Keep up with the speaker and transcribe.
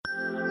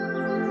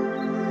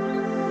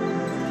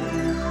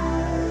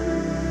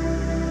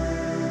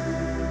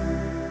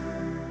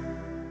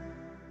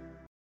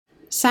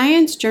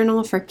Science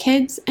Journal for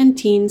Kids and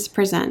Teens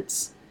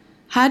presents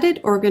How Did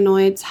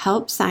Organoids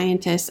Help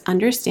Scientists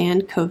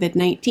Understand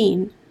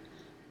COVID-19?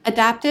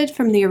 Adapted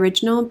from the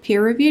original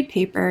peer-reviewed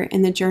paper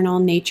in the journal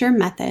Nature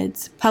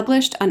Methods,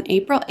 published on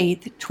April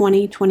 8,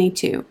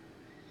 2022.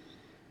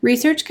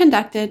 Research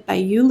conducted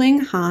by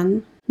Yuling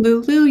Han,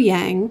 Lulu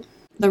Yang,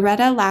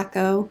 Loretta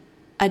Lacco,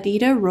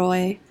 Adita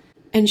Roy,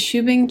 and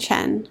Shubing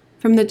Chen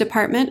from the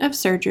Department of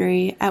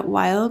Surgery at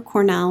Weill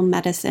Cornell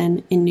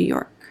Medicine in New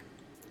York.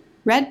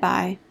 Read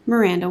by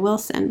Miranda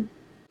Wilson.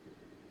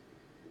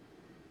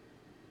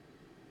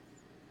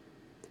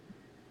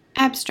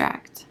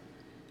 Abstract.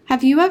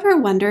 Have you ever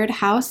wondered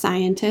how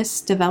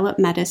scientists develop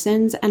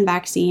medicines and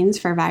vaccines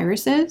for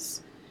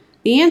viruses?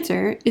 The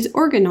answer is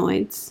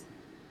organoids.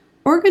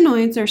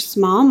 Organoids are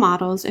small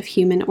models of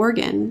human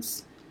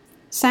organs.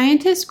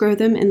 Scientists grow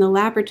them in the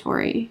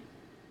laboratory.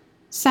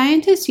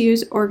 Scientists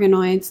use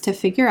organoids to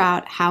figure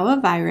out how a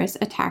virus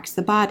attacks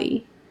the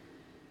body.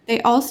 They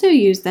also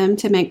use them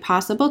to make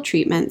possible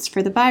treatments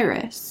for the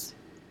virus.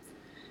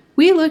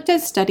 We looked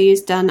at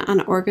studies done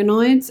on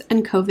organoids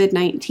and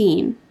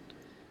COVID-19.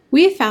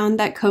 We found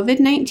that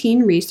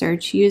COVID-19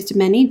 research used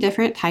many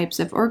different types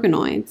of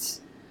organoids.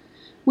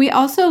 We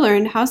also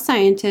learned how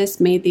scientists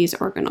made these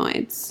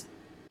organoids.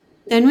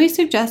 Then we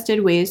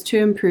suggested ways to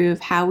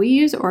improve how we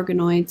use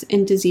organoids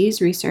in disease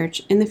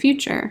research in the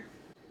future.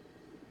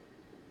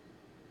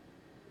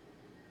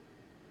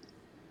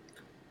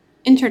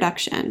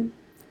 Introduction.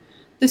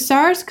 The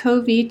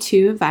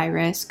SARS-CoV-2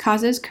 virus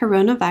causes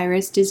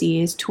coronavirus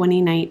disease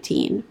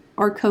 2019,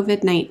 or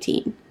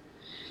COVID-19.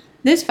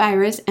 This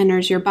virus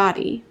enters your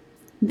body.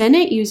 Then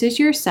it uses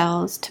your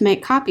cells to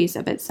make copies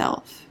of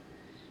itself.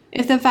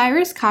 If the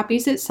virus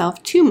copies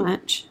itself too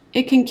much,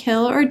 it can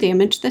kill or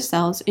damage the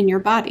cells in your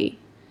body.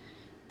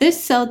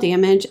 This cell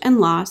damage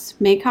and loss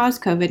may cause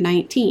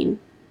COVID-19.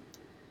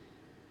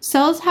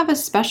 Cells have a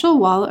special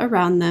wall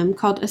around them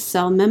called a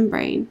cell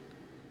membrane.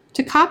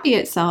 To copy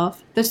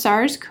itself, the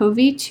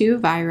SARS-CoV-2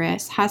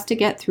 virus has to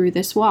get through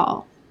this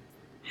wall.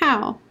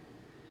 How?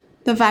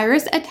 The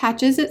virus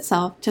attaches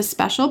itself to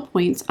special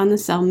points on the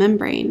cell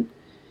membrane.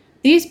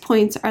 These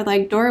points are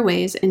like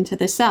doorways into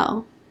the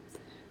cell.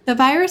 The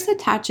virus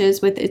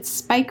attaches with its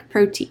spike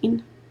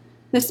protein.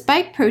 The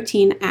spike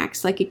protein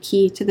acts like a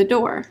key to the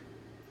door.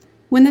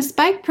 When the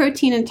spike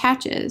protein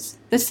attaches,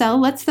 the cell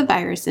lets the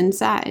virus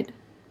inside.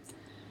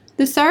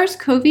 The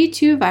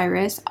SARS-CoV-2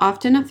 virus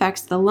often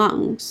affects the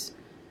lungs.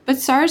 But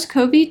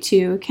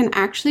SARS-CoV-2 can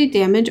actually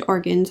damage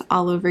organs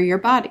all over your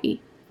body.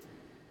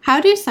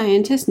 How do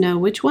scientists know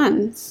which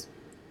ones?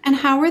 And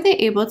how were they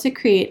able to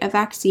create a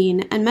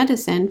vaccine and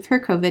medicine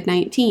for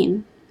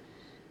COVID-19?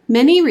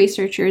 Many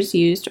researchers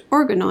used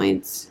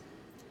organoids.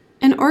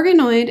 An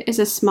organoid is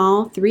a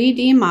small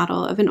 3D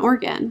model of an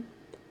organ.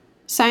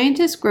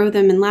 Scientists grow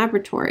them in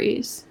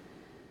laboratories.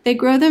 They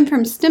grow them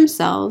from stem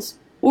cells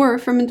or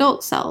from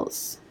adult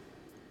cells.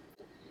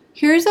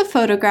 Here's a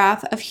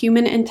photograph of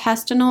human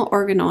intestinal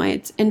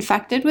organoids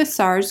infected with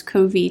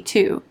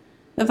SARS-CoV-2,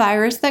 the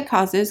virus that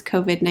causes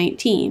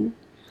COVID-19.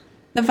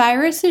 The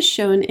virus is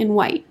shown in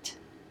white.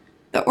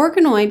 The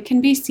organoid can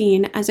be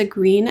seen as a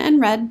green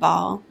and red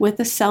ball with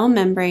a cell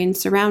membrane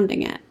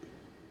surrounding it.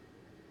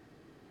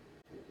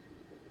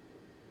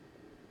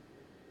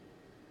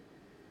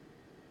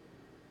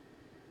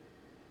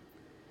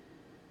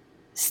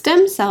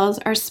 Stem cells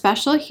are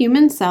special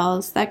human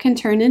cells that can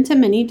turn into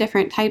many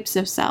different types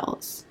of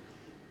cells.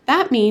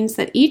 That means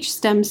that each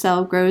stem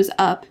cell grows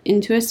up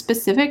into a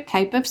specific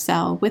type of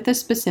cell with a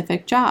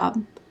specific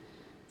job.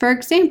 For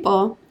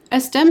example,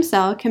 a stem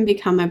cell can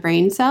become a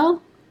brain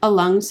cell, a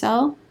lung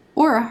cell,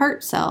 or a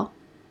heart cell.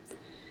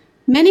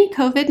 Many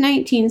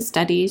COVID-19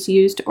 studies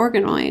used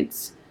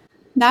organoids.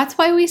 That's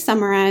why we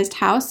summarized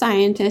how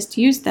scientists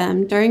used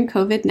them during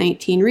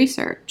COVID-19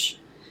 research.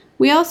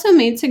 We also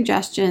made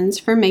suggestions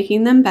for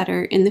making them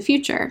better in the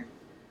future.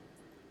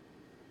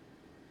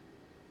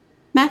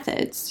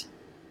 Methods.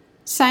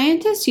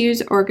 Scientists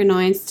use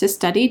organoids to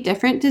study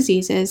different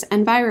diseases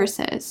and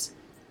viruses.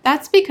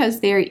 That's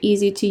because they are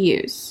easy to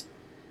use.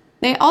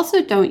 They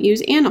also don't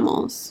use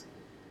animals.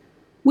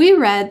 We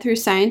read through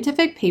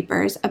scientific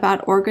papers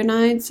about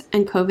organoids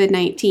and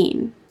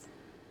COVID-19.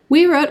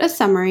 We wrote a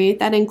summary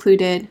that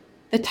included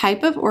the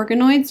type of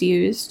organoids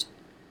used,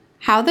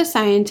 how the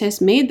scientists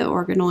made the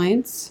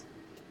organoids,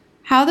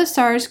 how the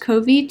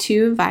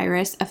SARS-CoV-2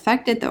 virus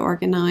affected the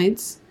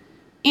organoids,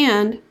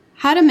 and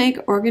how to make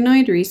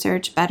organoid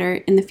research better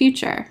in the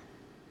future.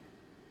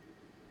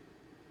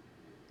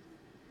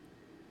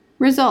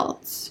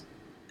 Results.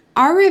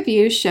 Our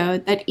review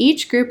showed that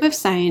each group of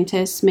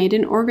scientists made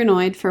an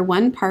organoid for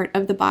one part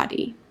of the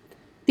body.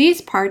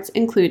 These parts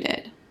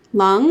included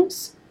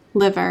lungs,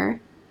 liver,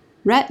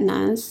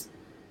 retinas,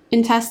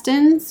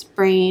 intestines,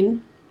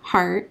 brain,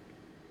 heart,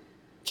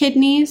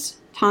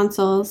 kidneys,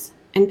 tonsils,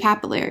 and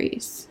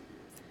capillaries.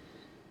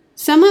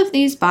 Some of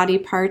these body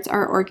parts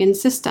are organ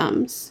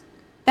systems.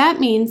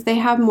 That means they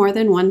have more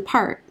than one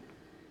part.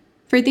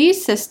 For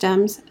these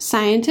systems,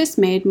 scientists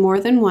made more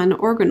than one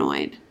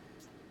organoid.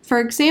 For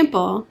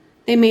example,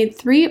 They made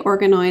 3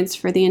 organoids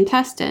for the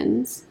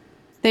intestines.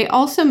 They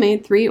also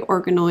made 3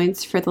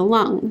 organoids for the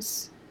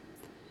lungs.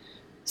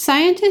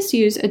 Scientists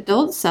use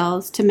adult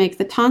cells to make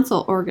the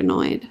tonsil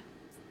organoid.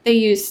 They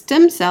use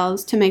stem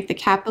cells to make the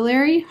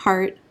capillary,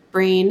 heart,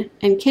 brain,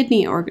 and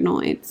kidney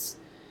organoids.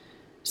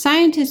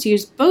 Scientists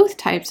use both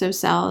types of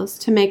cells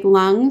to make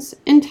lungs,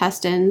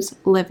 intestines,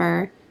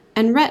 liver,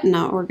 and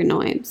retina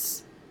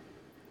organoids.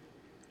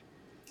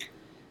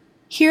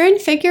 Here in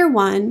Figure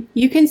 1,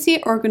 you can see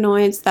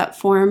organoids that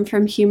form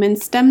from human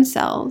stem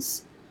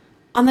cells.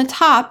 On the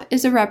top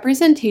is a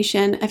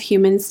representation of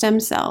human stem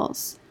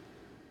cells.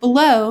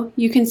 Below,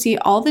 you can see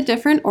all the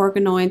different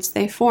organoids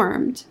they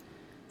formed.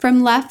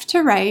 From left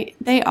to right,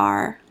 they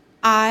are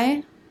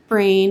eye,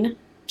 brain,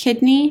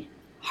 kidney,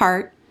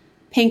 heart,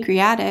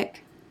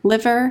 pancreatic,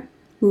 liver,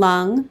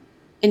 lung,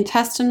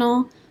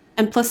 intestinal,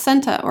 and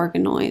placenta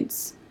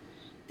organoids.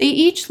 They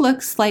each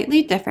look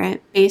slightly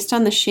different based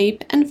on the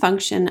shape and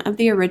function of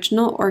the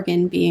original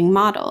organ being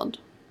modeled.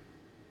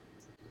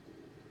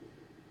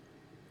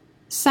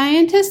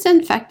 Scientists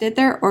infected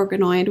their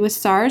organoid with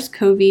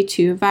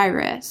SARS-CoV-2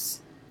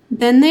 virus.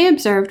 Then they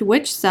observed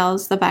which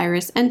cells the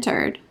virus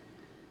entered.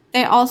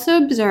 They also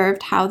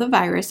observed how the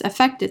virus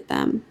affected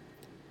them.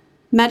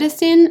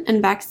 Medicine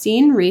and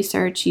vaccine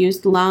research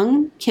used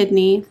lung,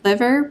 kidney,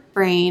 liver,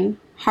 brain,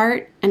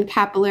 heart, and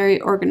capillary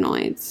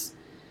organoids.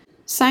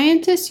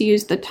 Scientists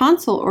used the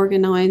tonsil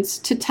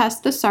organoids to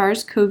test the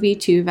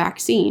SARS-CoV-2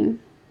 vaccine.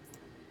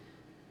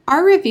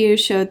 Our review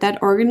showed that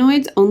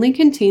organoids only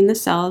contain the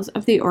cells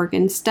of the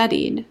organ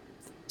studied.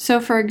 So,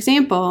 for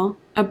example,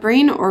 a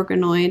brain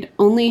organoid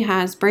only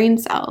has brain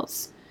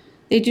cells.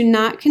 They do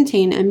not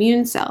contain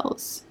immune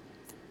cells.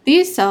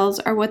 These cells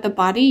are what the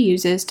body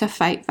uses to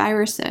fight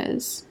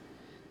viruses.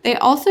 They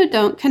also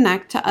don't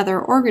connect to other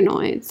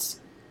organoids.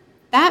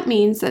 That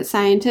means that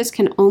scientists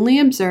can only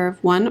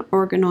observe one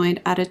organoid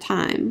at a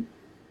time.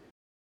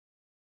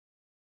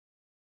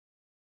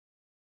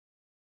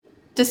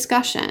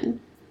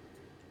 Discussion.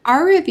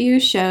 Our review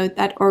showed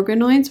that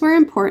organoids were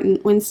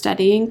important when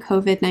studying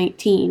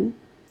COVID-19.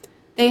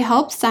 They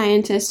help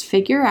scientists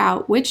figure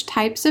out which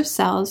types of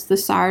cells the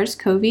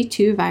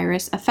SARS-CoV-2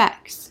 virus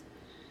affects.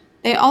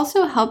 They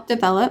also help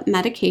develop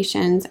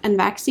medications and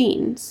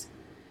vaccines.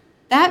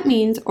 That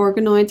means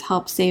organoids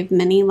help save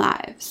many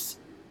lives.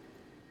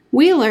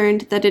 We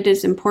learned that it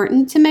is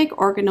important to make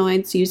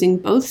organoids using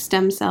both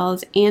stem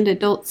cells and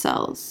adult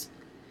cells.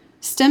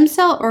 Stem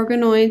cell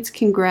organoids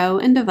can grow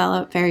and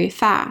develop very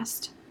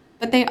fast,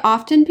 but they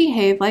often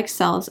behave like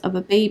cells of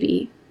a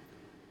baby.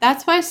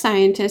 That's why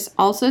scientists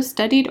also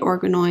studied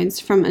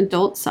organoids from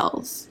adult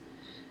cells.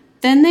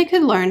 Then they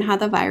could learn how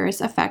the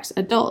virus affects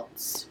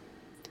adults.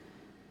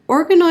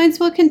 Organoids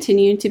will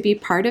continue to be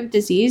part of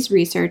disease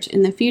research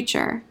in the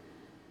future,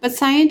 but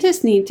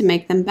scientists need to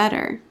make them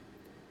better.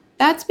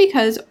 That's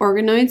because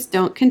organoids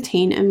don't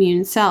contain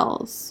immune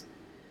cells.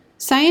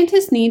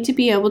 Scientists need to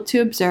be able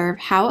to observe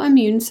how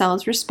immune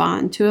cells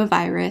respond to a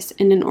virus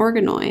in an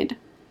organoid.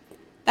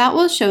 That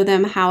will show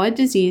them how a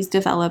disease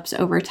develops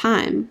over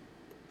time.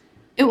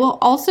 It will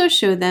also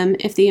show them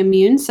if the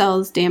immune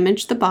cells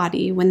damage the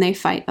body when they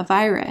fight a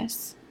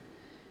virus.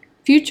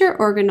 Future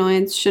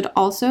organoids should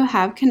also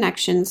have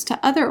connections to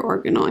other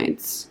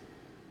organoids.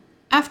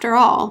 After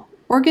all,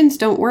 organs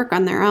don't work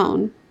on their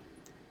own.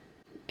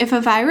 If a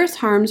virus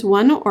harms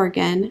one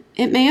organ,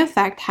 it may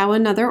affect how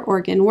another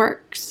organ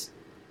works.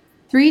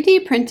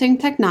 3D printing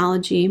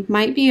technology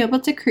might be able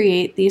to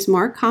create these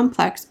more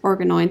complex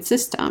organoid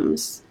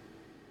systems.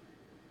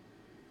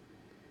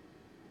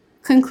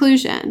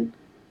 Conclusion.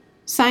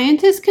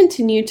 Scientists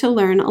continue to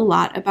learn a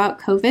lot about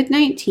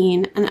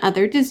COVID-19 and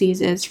other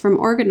diseases from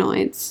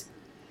organoids.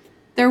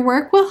 Their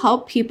work will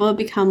help people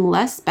become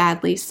less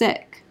badly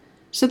sick,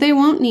 so they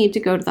won't need to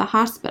go to the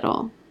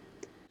hospital.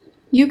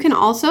 You can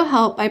also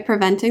help by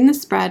preventing the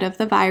spread of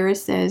the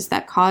viruses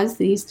that cause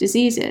these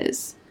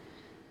diseases.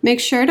 Make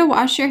sure to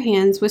wash your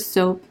hands with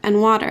soap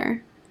and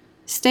water.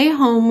 Stay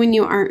home when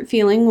you aren't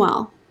feeling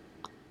well.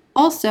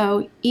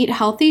 Also, eat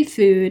healthy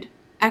food,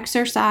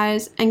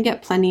 exercise, and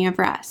get plenty of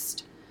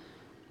rest.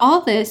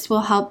 All this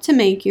will help to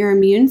make your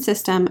immune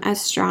system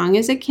as strong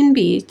as it can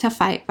be to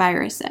fight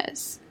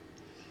viruses.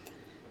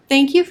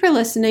 Thank you for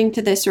listening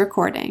to this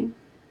recording.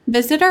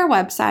 Visit our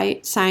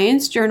website,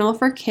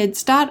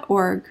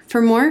 sciencejournalforkids.org,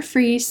 for more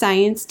free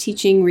science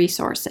teaching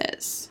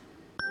resources.